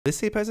This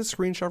tape has a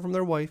screenshot from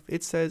their wife.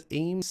 It says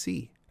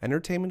AMC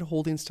Entertainment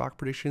Holding stock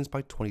predictions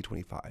by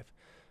 2025.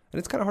 And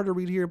it's kind of hard to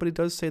read here, but it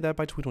does say that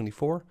by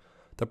 2024,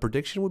 the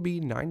prediction would be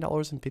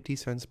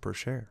 $9.50 per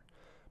share.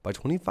 By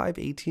 25,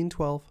 18,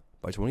 12,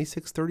 by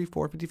 26,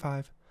 34,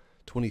 55,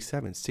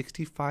 27,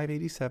 65,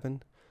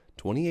 87,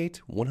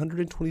 28,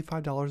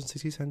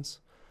 $125.60,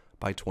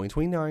 by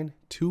 2029,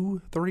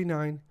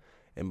 239,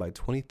 and by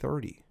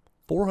 2030,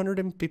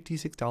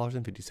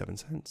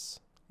 $456.57.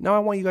 Now I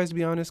want you guys to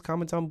be honest,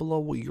 comment down below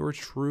what your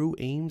true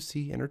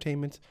AMC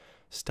Entertainment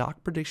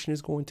stock prediction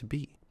is going to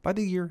be by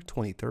the year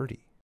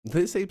 2030.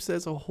 This ape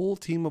says a whole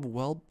team of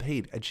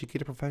well-paid,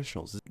 educated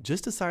professionals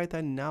just decided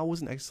that now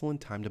was an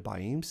excellent time to buy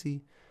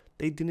AMC.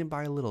 They didn't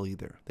buy a little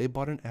either. They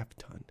bought an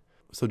F-ton.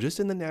 So just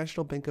in the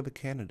National Bank of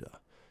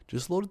Canada,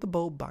 just loaded the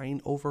boat buying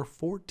over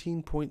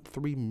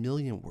 14.3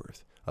 million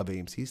worth of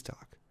AMC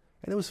stock.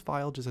 And it was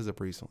filed just as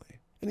of recently.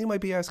 And you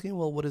might be asking,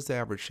 well, what is the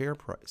average share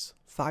price?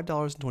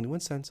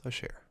 $5.21 a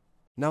share.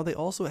 Now they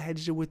also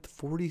hedged it with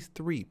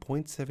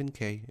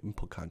 43.7K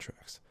input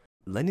contracts,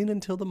 lending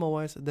until the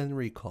MOAS, then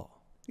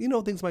recall. You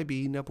know things might be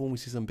eating up when we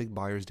see some big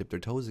buyers dip their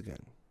toes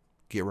again.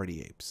 Get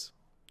ready, apes.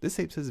 This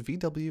ape says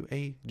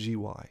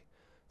VWAGY,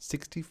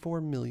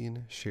 64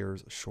 million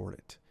shares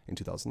shorted in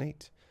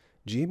 2008.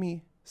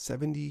 GME,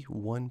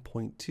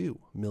 71.2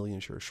 million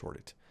shares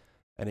shorted.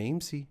 And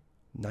AMC,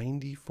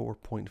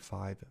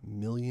 94.5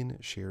 million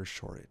shares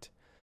shorted.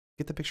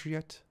 Get the picture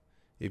yet?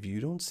 If you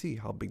don't see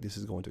how big this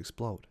is going to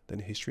explode, then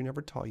history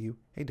never taught you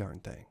a darn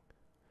thing.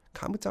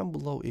 Comment down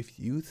below if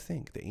you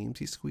think the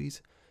AMC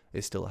squeeze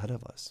is still ahead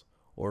of us,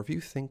 or if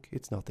you think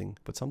it's nothing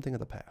but something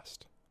of the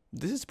past.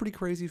 This is pretty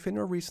crazy.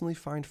 FINRA recently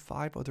fined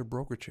 5 other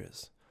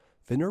brokerages.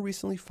 FINRA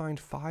recently fined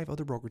 5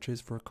 other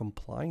brokerages for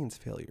compliance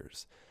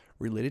failures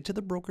related to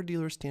the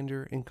broker-dealer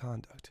standard and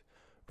conduct,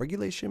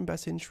 regulation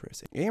best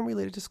interest, and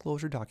related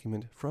disclosure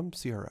document from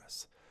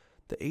CRS.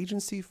 The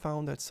agency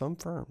found that some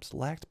firms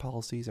lacked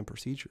policies and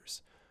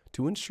procedures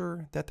to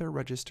ensure that their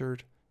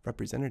registered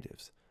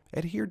representatives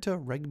adhered to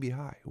Reg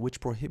BI,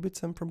 which prohibits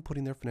them from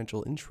putting their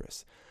financial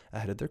interests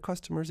ahead of their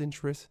customers'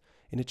 interests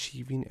in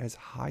achieving as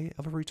high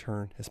of a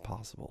return as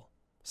possible.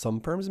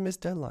 Some firms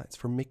missed deadlines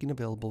for making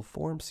available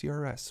Form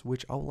CRS,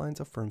 which outlines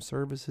a firm's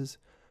services,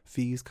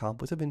 fees,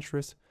 conflicts of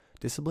interest,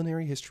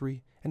 disciplinary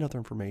history, and other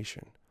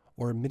information,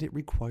 or omitted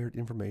required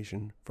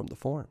information from the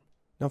form.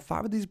 Now,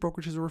 5 of these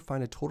brokerages were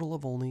fined a total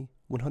of only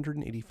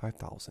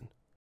 $185,000.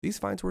 These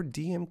fines were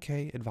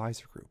DMK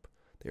Advisor Group.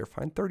 They were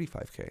fined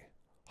 $35K.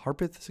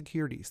 Harpeth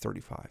Securities,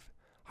 $35,000.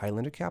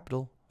 Highlander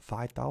Capital,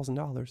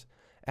 $5,000.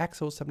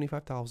 Axos,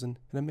 $75,000. And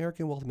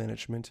American Wealth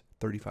Management,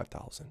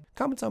 $35,000.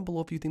 Comment down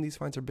below if you think these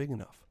fines are big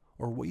enough,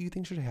 or what you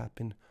think should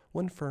happen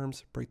when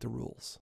firms break the rules.